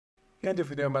Ja,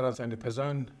 dafür wir als eine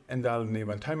Person en wel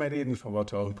über ein Thema reden, von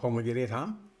was wir al een paar Mal geredet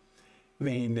haben.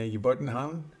 Wenn geboten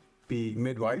haben, bei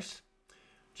Midwives.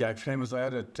 Ja, ik vreemd zo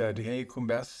dat de heer komt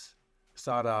best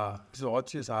Sara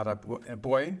zootje, Sara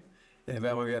boy,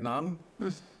 wel in Vietnam.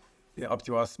 Ja, op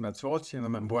die was met zootje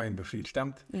en met boy bevriend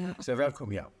stemt. Ja. Sehr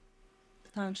welkom, ja.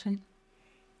 Dankeschön.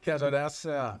 Ja, so das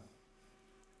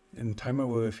ein Thema,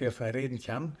 wo wir viel reden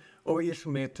können. Aber eerst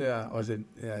met, also,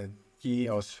 je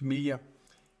als Familie,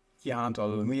 je hebt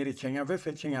al meerdere kinderen.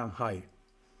 Hoeveel kinderen heb je?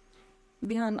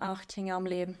 Wir haben 8 Kinder am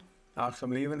Leben. 8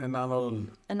 am Leben en dan al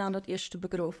Und dann das erste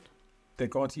begraft. de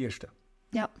ganz eerste.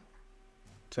 Ja.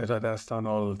 So, dat is dan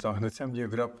al, zeg, net zijn we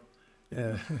weer op.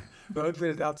 Hoe oud wil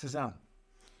het al zijn?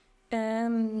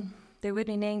 Der wird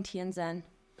nicht 19 sein.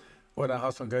 Oder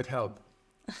hast du gut help?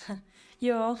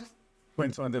 Ja, Wenn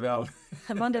es an der Welt.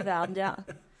 von der Welt, ja.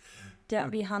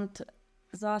 Wir haben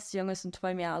 6 Jungs und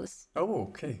 2 Mädels. Oh,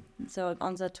 okay. So,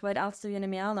 unser zweitälteste wie eine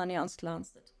Mädel und die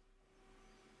kleinste.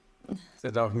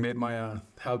 Dat ook met mij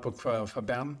help ook voor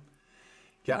Ben.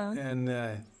 Ja,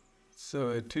 en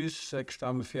zo thuis, ik sta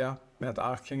ongeveer met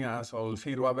 8 kinderen, als al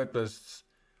 4 arbeid, dus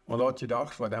een laatje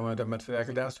dag, wat we dat met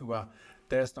verwerken is, maar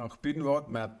dat is nog buiten wordt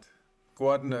met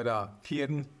Gordon oder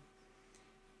Tieren.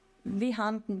 Wir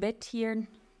haben ein Bett hier,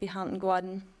 wir haben einen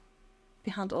Garten.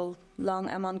 Wir haben all lang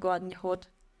einmal einen Garten gehabt.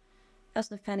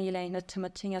 Erst eine Fanny allein nicht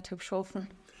mit Tinger zu schaffen.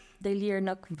 Die Lehren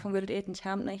noch von wird eten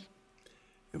haben nicht.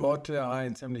 Wordt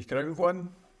hij ziemlich groot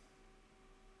geworden.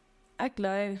 Ich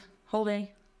glaube,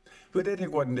 Holly. Wordt hij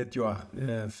geworden dit jaar?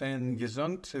 Fijn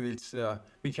gezond,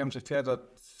 wie komt het ver dat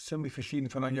ziemlich verschieden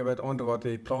van een jaar bij het andere wat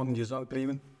die plannen gezond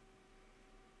blijven?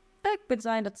 Ich würde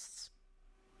sagen, dass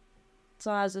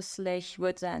so schlecht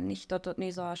wird sein. Nicht, dass das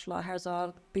nicht so schlecht ist,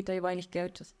 so bitte wenig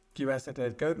gut ist. Je weet dat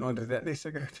het goed en dat het niet zo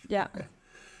goed. Ja.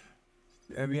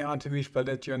 Wir haben zum Beispiel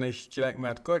das ja nicht gleich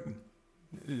mit Gurken.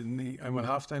 Einmal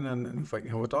haft einen,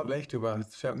 ich habe dort leicht, aber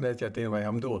es fällt mir ja den, weil wir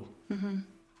haben dort.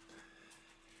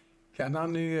 Ja, und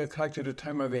dann kriegt ihr das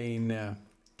Thema wie in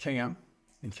Kenia.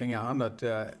 In Kenia an, dass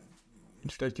ein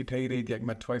Stück die Theorie, die ich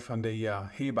mit 2 von den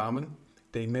Hebammen,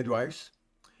 den Midwives.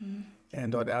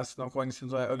 Und dort erst noch ein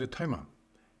so ein altes Thema.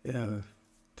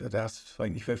 Das erst,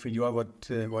 weiß nicht wie viele Jahre,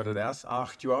 war das erst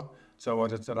 8 Jahre, so war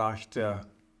das recht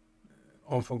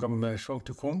Anfang am Schrank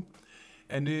zu kommen.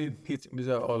 En nu heeft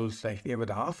ze al slecht even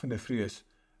de helft van de vrouwen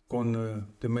kon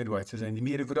de midwives zijn die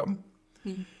meer gedaan.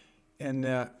 En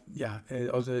ja,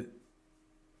 also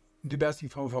de beste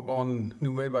van aan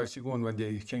nu midwives gewoon wat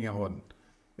die kinderen hadden.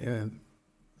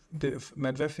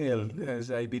 Met hoeveel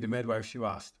zij bij de midwives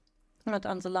geweest? Met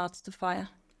onze laatste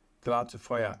feier. De laatste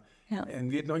feier. Ja. En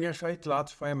wie het nog niet gezegd, de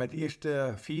laatste feier met de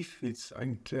eerste 5, iets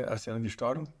als ze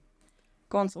gestorben.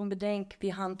 Ganz unbedingt,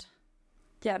 wir haben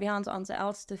unsere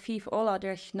erste 5 alle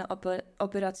durch eine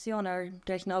Operation oder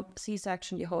durch eine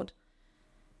C-Section gehabt.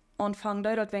 Und fang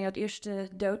dort, wenn das erste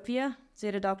dort war,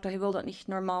 sagt der Doktor, er will das nicht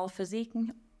normal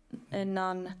versiegen. Und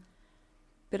dann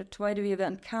bei der zweiten, wir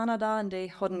waren in Kanada und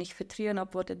die hatten nicht vertrauen,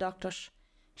 ob was die Doktor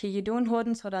hier getan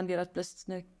hatten, so dann wir das bloß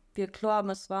wir klar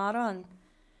was war. Und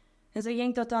so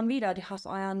ging das dann wieder, die hast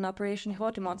eine Operation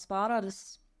gehabt, die man war,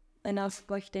 das und das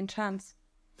gleich den Chance.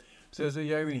 So ist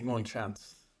ja nicht mal eine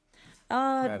Chance.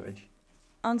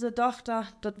 Unsere Tochter,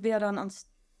 das wäre dann ans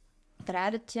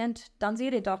dritte Kind, dann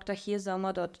sieht die Doktor hier, sagen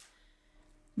wir, dass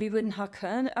wir würden ha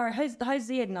können, er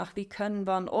sieht nach, wir können,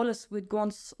 wann alles wird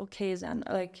ganz okay sein,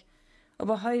 like,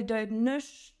 aber er dort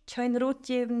nicht, kein Rot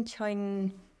geben,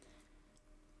 kein,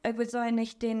 ich würde sagen,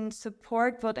 nicht den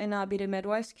Support, was einer bei den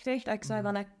Midwives kriegt, ich sage,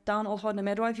 wenn ich dann auch eine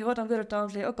Midwife hat, dann würde ich dann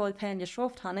vielleicht auch Gold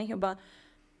geschafft haben, aber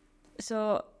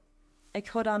so,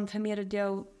 ich habe dann für mich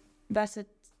die, was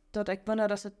dat ik wonder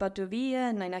dat het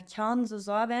batterieën en ik kan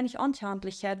zo weinig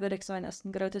onhandelijkheid, würde ich sagen, ist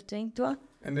ein großes Ding.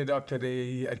 En de dokter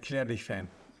die erklärt dich fan.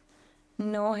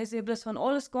 No, hij zei bloß, van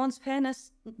alles ganz fein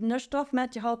ist, nichts Stoff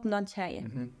met je helpen dan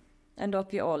tijden. En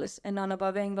dat wir alles. En dan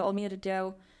aber wegen wir al meer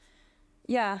de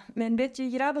ja, wenn ein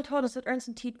bisschen gerabbelt hat, dass das ernst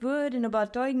ein Tiet wird, und aber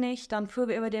dort nicht, dann fuhr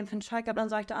wir über den von Check-up, dann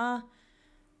sagte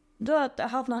dort,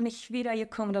 er hat noch nicht wieder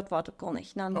gekommen, das war doch gar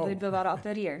nicht. Dann wird wir wieder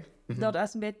operiert. Dat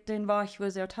is met den waar ik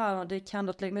wil zeggen, want ik kan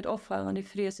dat met opvallen, want die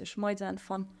vrees is mooi zijn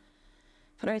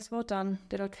vanuit wat dan,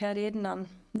 dat reden dan,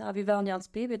 na, wir werden ja ans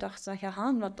Baby, dachte ich,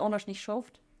 ja, was anders nicht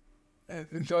schafft.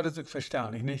 Ja, das ist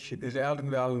verständlich, nicht? Die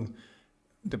Eltern wollen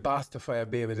de beste voor je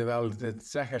baby, die willen het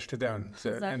sicherste doen. So,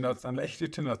 en dat is dan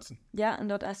echt te nutzen. Ja, en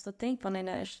dat is dat ding, wanneer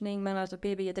er is niet meer als het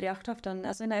baby je draagt heeft, dan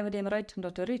is er even dem ruit en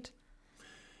dat er ruit.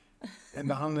 En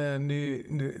dan nu,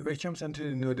 weet je, we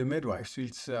zijn nu de midwives,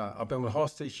 zoiets, op eenmaal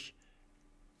hastig,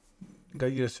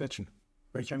 dat je switchen.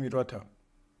 Weet je, je dat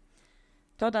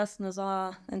Das ist eine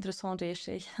sehr interessante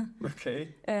Geschichte.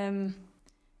 Okay.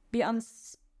 Bij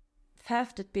ons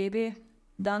 5e baby,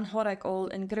 dan had ik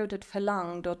al een groot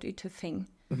verlangen dat uit te vingen.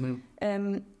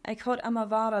 Ik had immer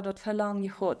ware dat verlangen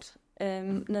gehad,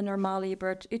 een normale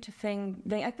geboorte uit te vingen.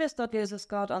 Ik wist dat Jezus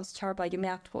God ons daarbij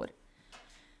gemerkt had.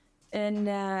 En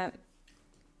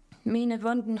meine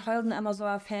Wunden halten immer so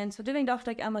auf hin. So deswegen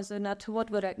dachte ich immer so, na, zu was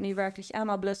würde ich nie wirklich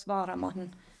immer bloß wahrer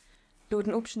machen. Dort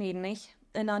abschneiden, nicht?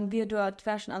 Und dann wir dort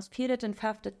waschen als 4. und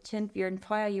 5. Kind wir ein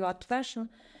paar Jahre waschen.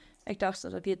 Ich dachte,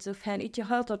 das wird so fern, ich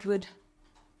halt, das wird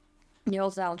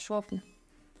ja selten schaffen.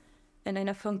 Und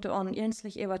dann fängt an,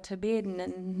 ernstlich über zu beten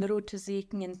und Ruhe zu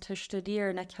suchen und zu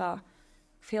studieren. Ich habe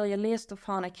viel gelesen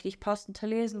davon, ich kriege passend zu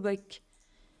lesen, wo ich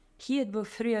hier, wo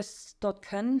früher dort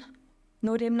können,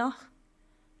 nur dem nach.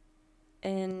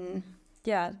 Und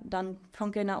ja, dann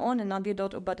fängt er an und dann wird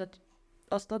dort über das,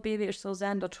 als das Baby ist so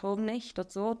sein, das haben nicht,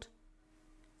 das so.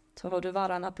 So war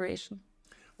eine Operation.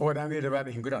 Oh, dann wird er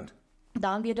wirklich ein Grund.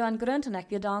 Dann wird er ein Grund und ich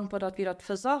bin dankbar, dass wir das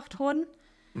versucht haben.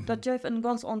 Das gibt ein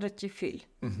ganz anderes Gefühl.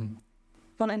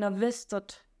 Wenn einer wisst,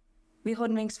 dass wir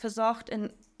haben wenigstens versucht,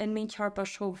 in meinem Körper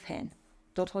schon hin.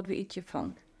 Dort hat wir es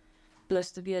gefangen.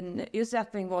 Bloß da werden, ich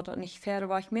sag, wenn war das nicht fair,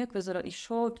 war ich merke, dass ich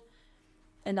schon.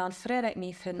 Und dann freue ich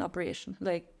mich für eine Operation.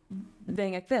 Like,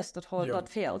 wenn ich weiß, dass das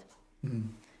fehlt.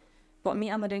 Was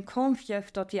mir immer den Kampf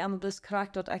gibt, dass wir immer das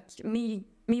kriegt, dass ich, mir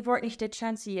wird nicht die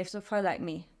Chance geben, so viel like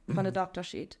mir, von der Doktor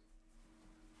steht.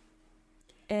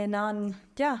 Und dann,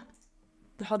 ja,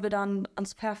 haben wir dann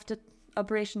ans perfekte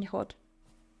Operation gehabt.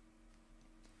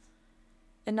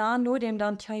 Und dann, nur dem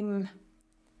dann kam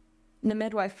eine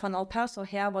Midwife von El Paso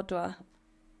her, was da,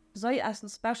 so als ein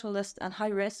Specialist an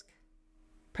High Risk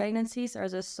Pregnancies,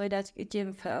 also so dass ich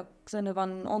geben für Sinne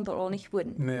von andere nicht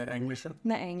wurden. Eine englische?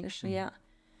 Eine englische, ja.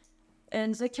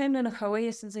 Und sie kamen dann nach Hawaii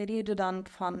und sie redeten dann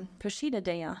von verschiedenen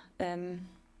Dingen.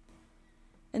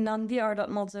 Und dann war das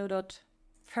mal so, dass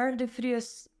für die Früh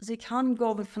sie kann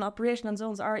gehen von Operation und so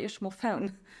uns auch erst mal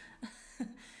finden.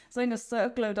 So ist so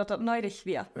geglaubt, dass das nötig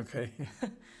wäre. Okay.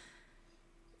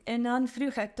 Und dann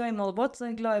frug ich da mal, was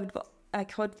sie glaubt.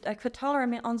 Ich vertelle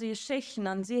mir an die Geschichten,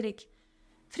 dann sehe ich,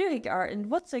 frug ich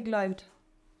und was sie glaubt.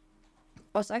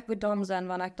 Was ich würde dann sein,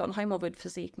 wenn ich dann heim würde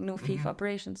versuchen, nur 5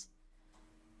 Operations.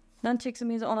 Dann schickst sie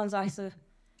mir so an und sagst so,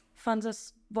 von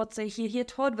das, was sie hier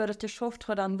tut, würde ich geschafft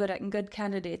haben, dann würde ich ein guter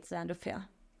Kandidat sein dafür.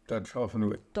 Das schaffen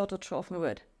wir. Das schaffen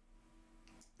wir.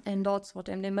 Und dort wird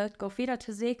ihm den Mut wieder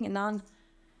zu sehen und dann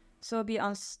so wie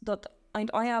uns dort ein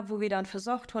Jahr, wo wir dann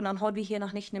versucht haben, dann haben wir hier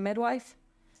noch nicht eine Midwife.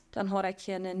 Dann habe ich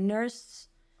hier eine Nurse,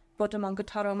 wo man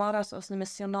Gitarre Maras aus einer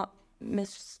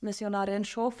Missionarin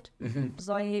schafft.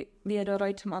 So wir da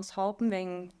Leute uns helfen,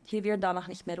 wenn hier wir da noch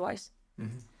nicht Midwives.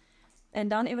 Und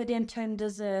dann über den Teil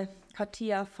diese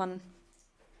Katia von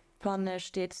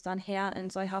steht dann her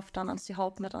und sie hilft dann uns die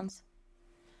Help mit uns.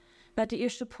 Mit der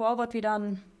ersten Paar, was wir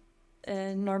dann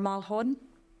normal hatten.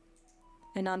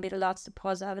 Und dann bei der letzten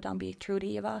Paar selber dann bei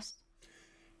Trudy gewesen.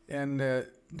 Und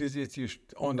das ist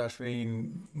jetzt anders,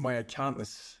 wenn meine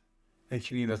Kenntnis,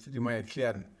 ich will das mal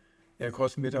erklären. Ich kann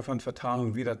mir davon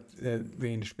vertalen, wie das,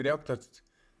 wen spricht,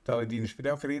 da die nicht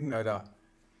reden, oder?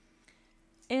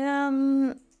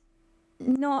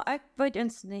 No, ich weiß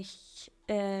es nicht.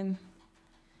 Ich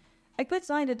würde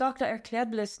sagen, der Doktor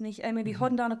erklärt bloß nicht. Wir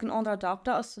hatten dann noch einen anderen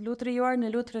Doktor aus Lutheran Jahr. Eine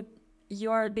Lutheran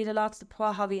Jahr bei der letzten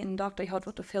Paar habe ich einen Doktor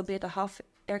gehabt, der viel besser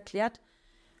erklärt.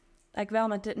 Ich will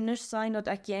mit das nicht sein, dass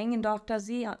ich einen Doktor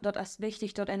sehe. Das ist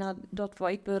wichtig, dass einer dort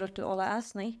weit wird, alle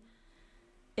ist nicht.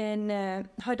 Und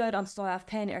heute uns so auf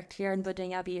Pen erklären, was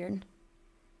Dinge werden.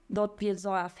 Dort wird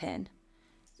so auf Pen.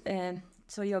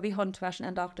 So ja, wir haben zwischen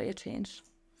einen Doktor gechanged.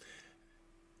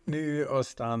 Nu,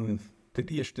 als dan het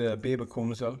eerste baby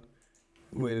komen zal,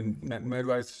 wo je met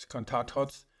midwives contact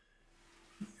had,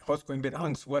 had je een beetje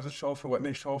angst, wat het schaffen, wat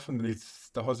niet schaffen,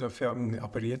 da had je veel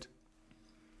geopereerd?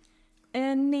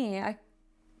 Nee,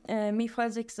 mir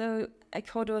fällt sich so,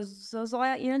 ich hatte so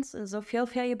ernst und so viel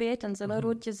gebeten und so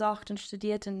gut gesagt und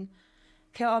studiert und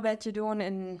viel Arbeit getan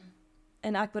und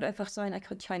ich würde einfach sagen, ich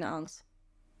hatte keine Angst.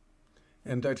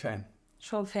 En dat fijn?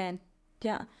 Schon Fan,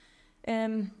 ja.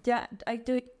 Ja, ich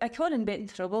hatte ein bisschen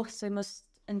Trouble, so ich muss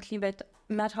ein klein bisschen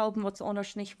mithelfen, was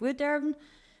anders nicht wird dürfen.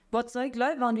 Was ich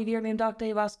glaube, wenn wir mit dem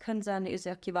Doktor was können sein, ist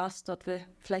ja was, dass wir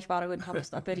vielleicht waren und haben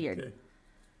es operiert. Okay.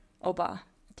 Aber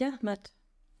ja, mit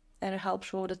einer halben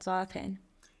Stunde Zeit hin.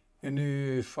 En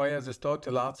nu feiert es dort,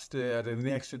 de laatste, de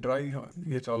nächste 3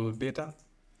 wird al beter?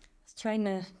 Es ist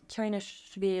keine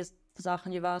schwere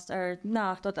Sachen gewesen.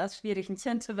 Das ist schwierig, ein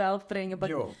Kind zur Welt bringen,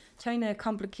 aber keine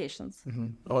Complications.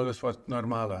 Alles, was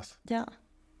normal ist. Ja.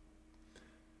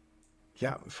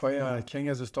 Ja, vorher ging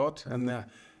es dort und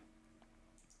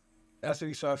als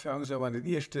ich so erfahren so, wenn das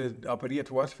erste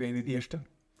operiert wird, wenn das erste,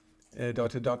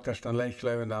 dort der Doktor dann leicht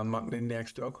bleiben, dann machen den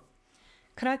nächsten Tag.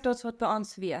 Korrekt, dat wat bij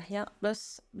ons weer, ja.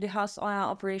 Dus die has alle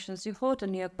operations die goed en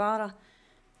niet bara.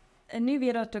 En nu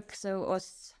weer dat ook zo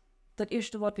als dat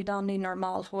eerste wat we dan niet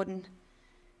normaal hadden.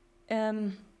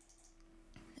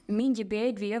 Mijn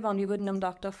gebed weer, want we wilden hem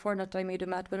dokter voor dat hij met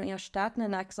hem willen starten.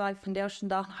 En ik zei van de eerste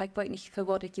dag, ik weet niet voor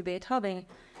wat ik gebed heb.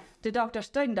 De dokter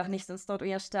steunt doch niet, sinds dat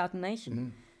we starten, niet?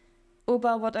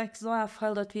 Aber wat ik zei,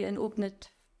 vooral dat we een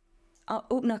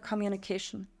open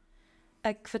communication.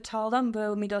 Ik vertelde hem,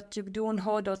 weil we dat gedaan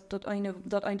hadden,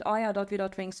 dat een eier dat we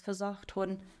dat wenigstens verzagt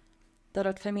hadden. Dat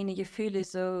het voor mijn gevoel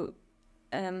zo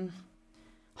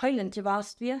heulend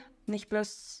geweest weer. Niet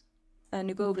bloß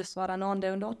nu gobles war een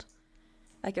ander en dat.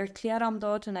 Ik erkläre hem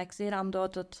dat en ik zeg hem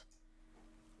dat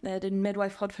de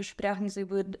midwife had versprochen, ze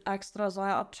would extra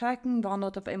Säure abchecken.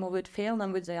 Wanneer dat op eenmaal would fehlen, dan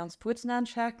would ze ons poetsen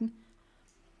aanchecken.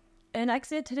 En ik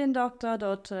zei tegen de dokter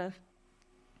dat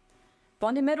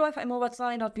wanneer de midwife eenmaal wat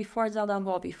zei dat we voorstel dan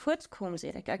waar we voortkomen,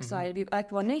 zei ik. Ik zei, ik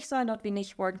wil niet zijn dat we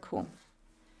niet worden komen.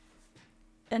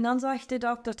 En dan zegt de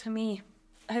dokter te mij,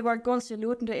 hij wordt ganz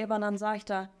gelooten door en dan zegt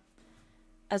hij,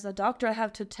 as a doctor I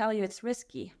have to tell you it's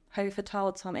risky. Hij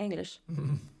vertelt het in Engels.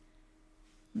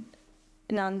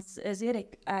 En dan zei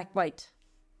ik weet.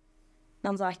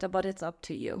 Dan zegt hij, but it's up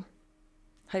to you.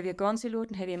 Hij weer ganz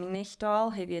gelooten, hij weer niet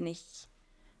daal, hij weer niet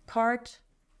kort.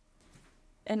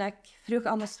 En ik vroeg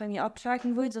anders van je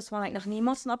abchecken wil, dus wanneer ik nog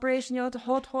niemals een operation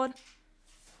gehad had.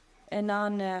 En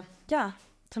dan, ja,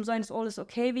 toen zijn het alles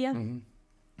oké weer.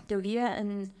 Door weer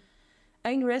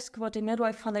een risk wat de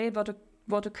midwife van reed,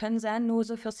 wat er kunnen zijn, nur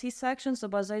so für C-sections,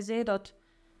 aber zij zei dat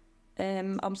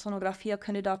am sonografie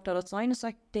kan de dokter dat zijn, als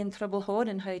ik den trouble had.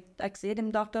 En ik zei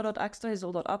dem dokter dat extra, hij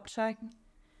zal dat abchecken.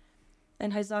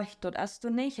 En hij zegt, dat is du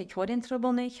niet, ik had den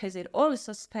trouble niet. Hij zei, alles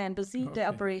is pijn, besiegt de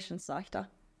operations, zegt hij.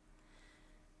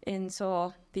 En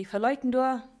zo, die verleuten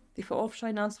door, die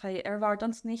verabschieden ons, hij erwartet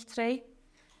ons niet vrij.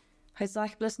 Hij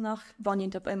zegt bloß nog, wanneer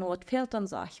je op eenmaal wat fehlt, dan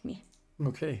zeg me.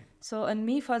 Okay. So, in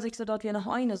mir fall sich so, dass wir noch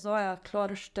eine sehr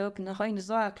klare Stück, noch eine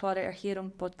sehr klare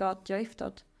Erklärung, was Gott geöffnet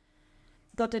hat,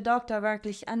 dass der Doktor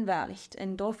wirklich anwärtigt.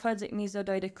 Und da fällt sich mir so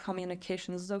durch die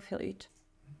Communication so viel uit.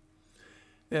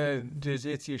 Du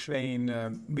zit hier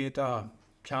schwein beter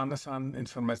kennis aan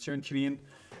informatie kriegen.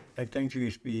 Ik denk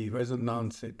dat bij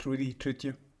Resonanz Trudy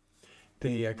Trutje,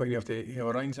 die ik weet niet of die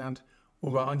hier rein zijn,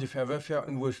 maar ongeveer 5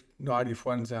 jaar wo na die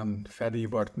vorn zijn fertig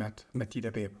geworden met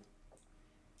die baby.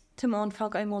 Zum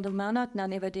Anfang einmal den Monat,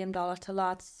 dann über dem Dollar zu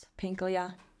laat, pinkel,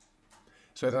 ja.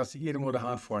 So dass jeder mal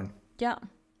daheim fahren. Ja.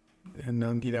 Und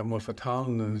dann die da mal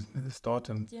vertalen und das dort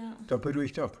und ja. Da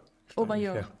beruhigt auch. Aber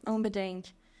ja,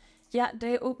 unbedingt. Ja,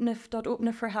 das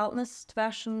offene Verhältnis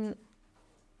zwischen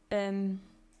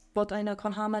was einer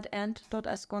kann haben mit End,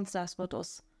 das ist ganz das, was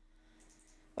das.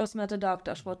 Was mit der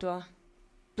Doktor, was da.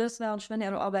 Das wäre ein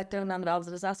schöner Arbeit, und dann wäre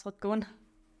das was gehen.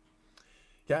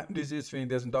 Ja, das ist, wenn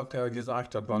der Doktor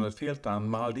gesagt hat, wenn es fehlt, dann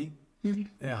mal die.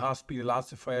 Hast du die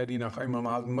letzte Feier, die noch einmal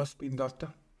malen muss bei dem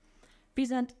Doktor? Wir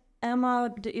sind immer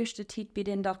die erste Zeit bei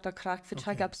den Doktor gekriegt für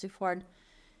Check-ups sofort.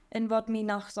 Und was mir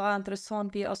noch so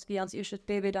interessant war, als wir uns erstes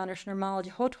Baby dann erst normal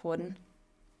gehabt haben.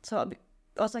 So,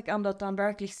 als ich dann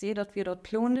wirklich sehe, dass wir dort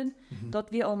planen,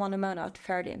 dass wir um einen Monat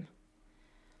fertig.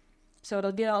 So,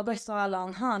 dass wir aber so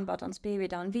lange haben, was uns Baby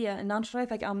dann wir. Und dann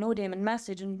schreibe ich nur dem ein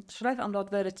Message und schreibe ihm,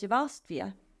 dass wir das gewusst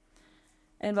wir.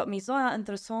 Und was mich so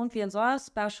interessant wie und so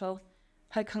special,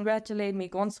 er congratulate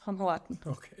mich ganz vom Herzen.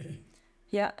 Okay.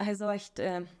 Ja, er sagt,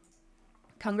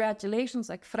 congratulations,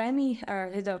 ich freue mich.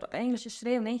 Er hat auf Englisch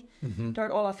geschrieben, nicht?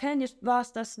 Dort alle Fans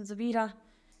was, das und so wieder.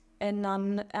 Und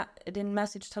dann den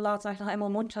Message zu laut sagt noch einmal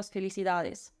muchas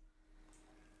felicidades.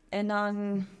 Und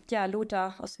dann, ja,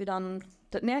 Lothar, als wir dann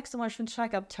das nächste Mal schon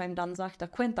Check-up-Time, dann sagt er,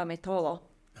 cuéntame todo.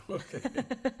 Okay.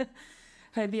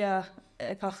 Weil wir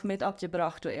einfach mit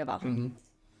abgebracht oder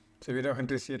Sie wird auch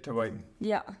interessiert dabei.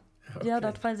 Ja. Okay. Ja,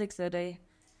 das weiß ich so, die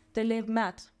leben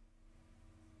mit.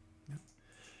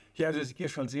 Ja, dus ik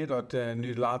schon sehe, dat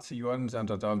nu de laatste jaren zijn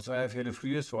dat al sehr viele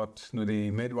frühes wat nur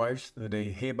die Midwives, nur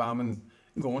die Hebammen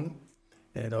gaan.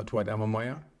 Dat wordt immer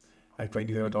mehr. Ik weet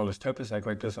niet hoe het alles top is. Ik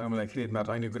weet dat einmal erklärt met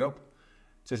een groep.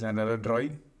 Ze zijn er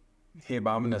 3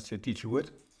 Hebammen, dat ze teachen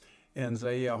wordt. En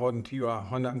zij hadden hier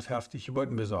 150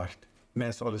 geboorten besorgt.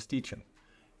 Meest alles teachen.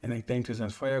 En ik denk, dat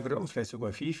zijn 4 groepen, vielleicht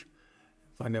sogar 5.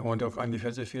 Wenn der Hund auch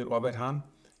ungefähr so viel Arbeit haben,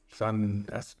 dann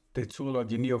ist die Zuhörer,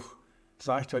 die nicht auch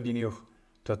sagt, die nicht auch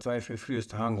der Zweifel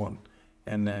frühest hingehen.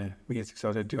 Und wie jetzt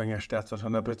gesagt, die Dünger stärkt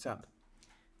 100%.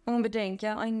 Unbedingt,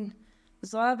 ja. Ein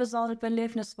sehr besonderes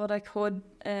Belebnis, was ich heute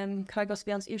kriege, als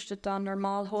wir uns erst dann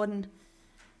normal hatten.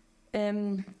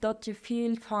 dat je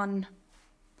viel van,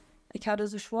 ik had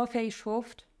so schwer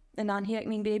geschafft, und dann hier ich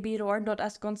mein Baby dort, dort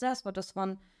ist ganz erst, weil das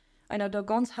war einer da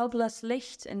ganz helpless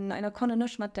Licht, und einer konnte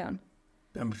nicht mehr tun.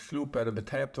 Am Schlub bei der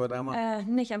Betrieb dort einmal?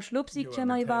 Nicht am Schlub, sie kann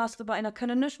man was, aber einer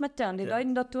kann nicht mehr tun. Die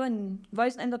Leute dort tun,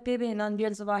 weisen in das Baby, und dann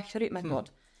werden sie wach mit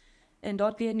dort. Und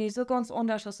dort werden die so ganz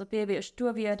anders, als das Baby ist,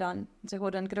 du wie dann. Sie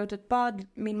hat ein großes Bad,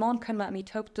 mein Mann kann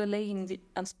mit Haupt legen,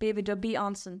 ans Baby dabei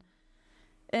anziehen.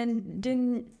 Und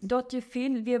dann dort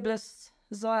viel wie bloß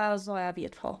so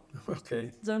wird voll.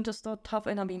 Okay. So und das dort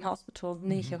habe ich in meinem Hospital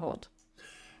nicht gehört.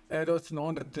 Dat is een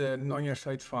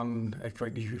onderscheid van, ik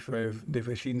weet niet hoeveel de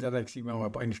verschillende zijn, ik zie maar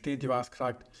op een steedje was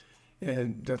gekrijgt.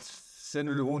 Dat zijn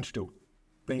de woonstoel.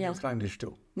 Ben je een kleine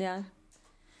stoel? Ja.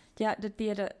 Ja, dat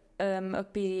werd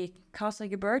ook bij Kassel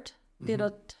gebeurd. Die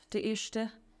dat de eerste.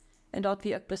 En dat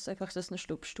werd ook best einfach een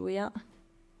sloopstoel, ja.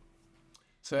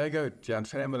 Sehr gut. Ja, en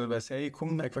verder moet we zeggen,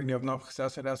 kom, ik weet niet of nog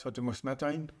zelfs dat wat je moest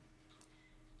meteen.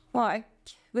 Maar ik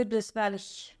wil best wel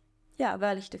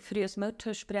weil ich de frühes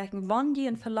Mutter sprechen, wann die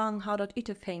ein Verlangen hat, dat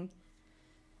ute fing.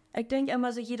 Ich denke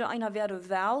immer, so jeder einer werde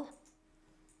wel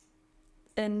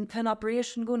in eine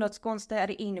Operation gehen, das ganz der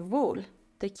eine wohl.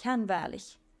 Die kann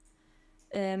wirklich.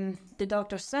 Der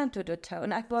Doktor sagt das,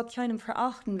 und ich will keinem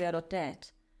verachten, wer das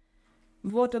tut.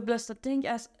 Wo du bloß das Ding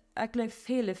ist, ich glaube,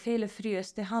 viele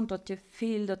frühes, die Hand hat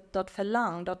viel, das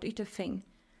Verlangen, das ute fing.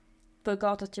 Weil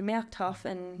Gott das gemerkt hat,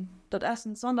 und das ist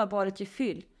ein sonderbares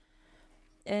Gefühl.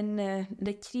 Und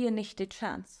die kriegen nicht die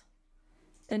Chance.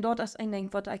 Und dort ist ein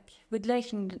Ding, was ich mit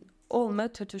Leichen alle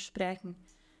Mütter zu sprechen.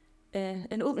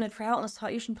 Und auch nicht Verhältnis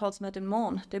hat ebenfalls mit dem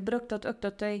Mann. Der braucht das auch,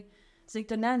 dass der sich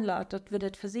dann anlässt, dass wir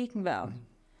das versichern werden.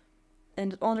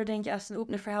 Und das andere Ding ist auch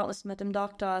nicht Verhältnis mit dem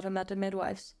Doktor oder mit den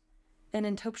Midwives. Und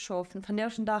in Taub schaffen. Von der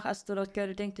ersten Tag hast du das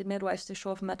gehört, die Midwives zu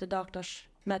schaffen mit den Doktors,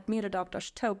 mit mehreren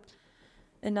Doktors taub.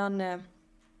 Und dann,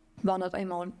 wenn das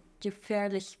einmal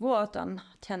gefährlich wird, dann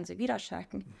können sie wieder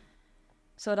checken.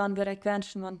 So, dann würde ich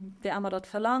wünschen, wenn wir einmal das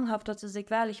Verlangen haben, dass sie sich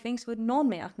wirklich wenigstens noch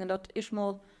merken, dass ich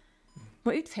mal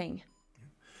uitfing.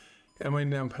 Ja,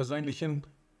 mein persönlichen,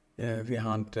 wir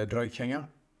haben 3 Kinder.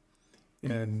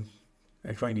 Und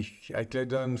ich weiß nicht, ich glaube,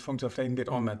 dann fängt es vielleicht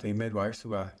an mit den Midwives,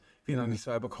 aber wir sind noch nicht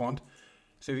selber bekannt.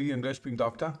 So, wir haben einen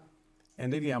Doktor.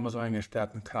 Und die haben so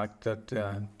eingestellt und gesagt, dass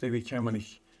die können wir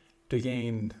nicht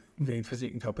durchgehen, den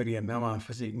Physiken operieren, aber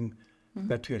Physiken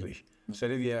natürlich. So,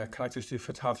 wir charakteristisch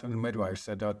verteilt von den Midwives,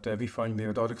 dass wir fallen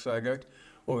die dort gesagt,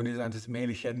 und die sind das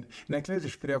Mädchen. Und ich glaube,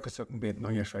 das Sprache ist auch ein bisschen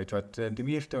unterschiedlich. Die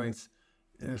meisten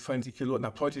von sich Leute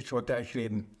nach Deutsch schon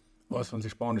reden, was von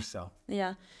sich Spanisch sagt.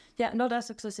 Ja, und das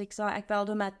ist auch so, ich sage, ich will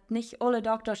damit nicht alle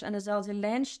Doktors in derselben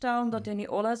Lane stellen, dass die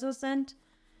nicht alle so sind.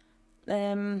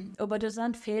 Aber da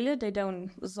sind viele, die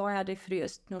dann so die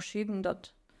frühest noch schieben,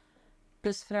 dass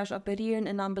bis frisch operieren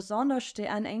und dann besonders die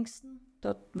Ängsten,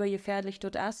 dort wo gefährlich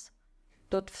dort ist,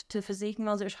 dort zu versichern,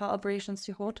 weil sie Operations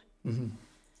hat.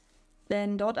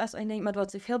 Denn dort ist ein Ding, mit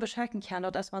was sie viel beschäftigen kann,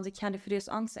 dort ist, wenn sie keine frühes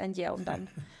Angst entgehen,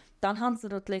 dann haben sie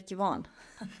dort nicht gewonnen.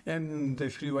 Und die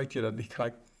früh weiß ja, dass ich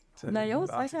kriege. Na ja,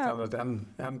 sicher.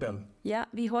 Ja,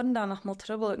 wir hatten da noch mal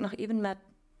Trouble, noch eben mit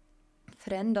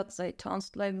Freunden, dass sie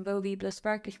tanzt bleiben, wo wir bloß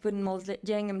wirklich würden mal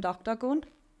gegen im Doktor gehen.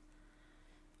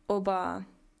 Aber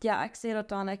ja, ich sehe das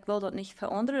dann, ich will das nicht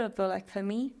verändern, das will ich für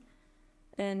mich.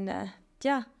 Und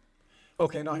ja.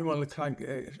 Okay, noch einmal klein,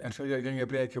 Entschuldigung,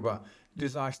 Gebrechen, aber du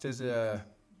sagst, diese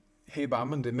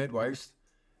Hebammen, die Midwives,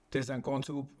 die sind ganz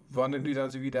gut, wann die dann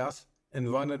so wie das,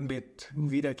 und wann es mit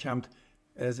wiederkommt,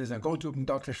 es ist ein ganz guter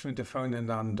Doktor zu finden, und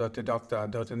dann, dass der Doktor,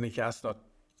 dass er nicht erst,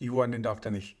 die wollen den Doktor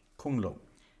nicht kommen lassen.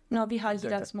 No, wie heißt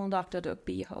das, mein Doktor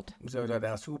dabei hat? So, dass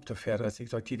er so dafür, dass ich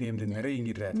dort die in den Regen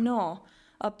gedreht. No.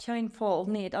 Op keinen Fall,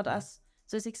 nee, dat is,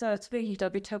 zoals ik zei, het is wirklich,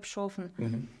 dat we top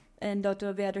schaffen. En dat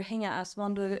we weer hingen is,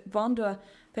 wenn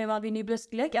wir nicht bloß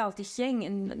Glück auf dich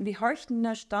hängen und wir horchten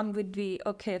nicht, dann wird wir,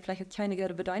 okay, vielleicht auch keine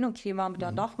gute Bedeutung kriegen, aber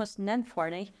dann doch müssen nennen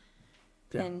vor, nicht?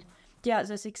 Ja. Und ja,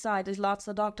 zoals ik zei, das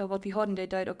letzte Doktor, was wir hatten, der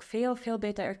hat auch viel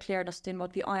besser erklärt, als den,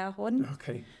 was wir Eier hatten.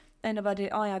 Okay. Und aber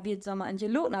die Eier wird, sagen wir, ein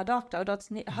gelotener Doktor,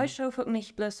 das nicht, auch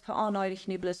nicht bloß veranleidig,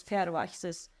 nicht bloß fertig, es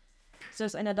ist, so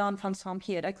ist einer dann von Sam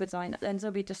hier, ich würde sagen, dann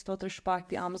so wie das dort Respekt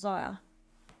wie am Sara.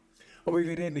 Aber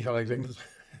wir reden nicht alle gleich.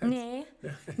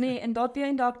 Nee, und dort wie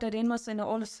ein Doktor, den muss eine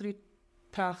alles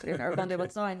zurücktragen, wenn der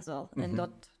was sein soll. Und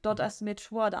dort ist mit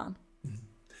schwer dann.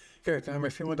 Gut, dann haben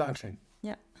wir vielen Dank.